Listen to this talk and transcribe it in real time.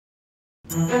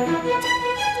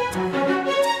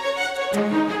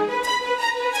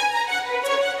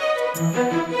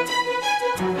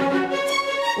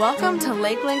Welcome to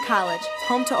Lakeland College,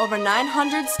 home to over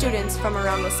 900 students from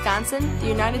around Wisconsin, the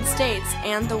United States,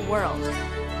 and the world.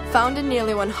 Founded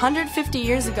nearly 150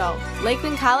 years ago,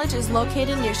 Lakeland College is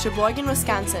located near Sheboygan,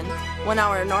 Wisconsin, 1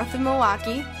 hour north of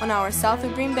Milwaukee, 1 hour south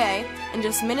of Green Bay, and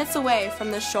just minutes away from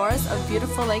the shores of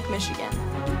beautiful Lake Michigan.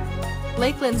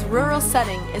 Lakeland's rural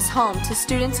setting is home to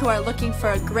students who are looking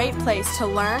for a great place to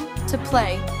learn, to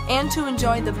play, and to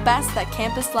enjoy the best that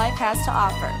campus life has to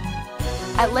offer.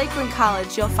 At Lakeland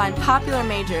College, you'll find popular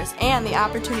majors and the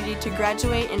opportunity to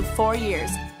graduate in 4 years,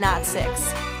 not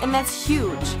 6. And that's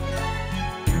huge.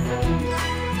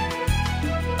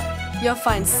 You'll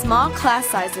find small class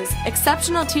sizes,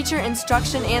 exceptional teacher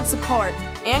instruction and support,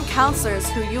 and counselors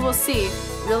who you will see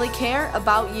really care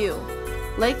about you.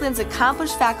 Lakeland's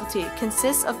accomplished faculty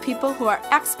consists of people who are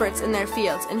experts in their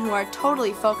fields and who are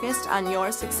totally focused on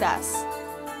your success.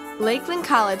 Lakeland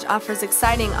College offers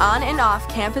exciting on- and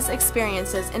off-campus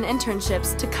experiences and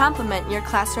internships to complement your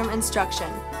classroom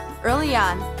instruction. Early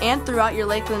on, and throughout your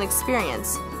Lakeland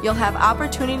experience, you'll have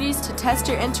opportunities to test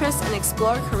your interests and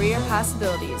explore career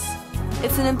possibilities.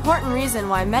 It's an important reason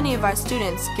why many of our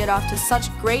students get off to such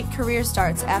great career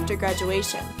starts after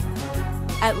graduation.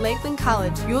 At Lakeland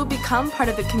College, you will become part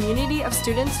of a community of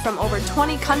students from over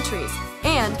 20 countries,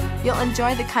 and you'll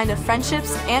enjoy the kind of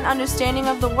friendships and understanding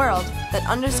of the world that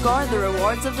underscore the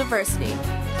rewards of diversity.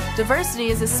 Diversity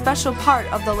is a special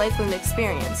part of the Lakeland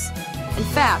experience. In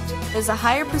fact, there's a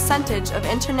higher percentage of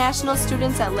international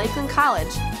students at Lakeland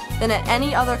College than at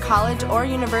any other college or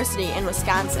university in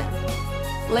Wisconsin.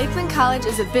 Lakeland College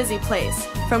is a busy place,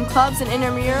 from clubs and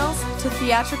intramurals to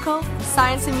theatrical,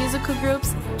 science and musical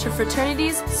groups, to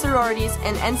fraternities, sororities,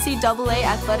 and NCAA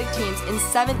athletic teams in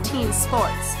 17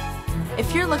 sports.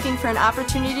 If you're looking for an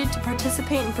opportunity to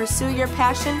participate and pursue your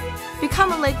passion,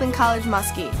 become a Lakeland College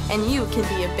Muskie, and you can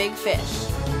be a big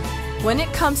fish. When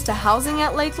it comes to housing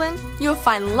at Lakeland, you'll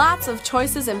find lots of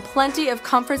choices and plenty of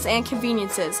comforts and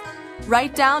conveniences,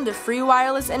 right down to free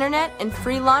wireless internet and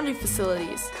free laundry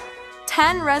facilities.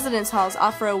 10 residence halls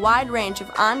offer a wide range of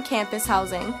on-campus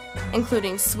housing,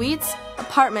 including suites,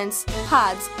 apartments,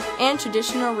 pods, and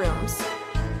traditional rooms.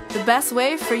 The best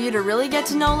way for you to really get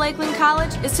to know Lakeland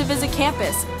College is to visit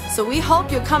campus, so we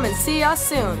hope you'll come and see us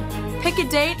soon. Pick a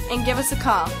date and give us a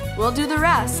call. We'll do the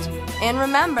rest. And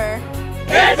remember,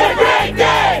 it's a great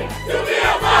day to be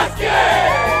a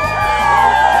Muskie!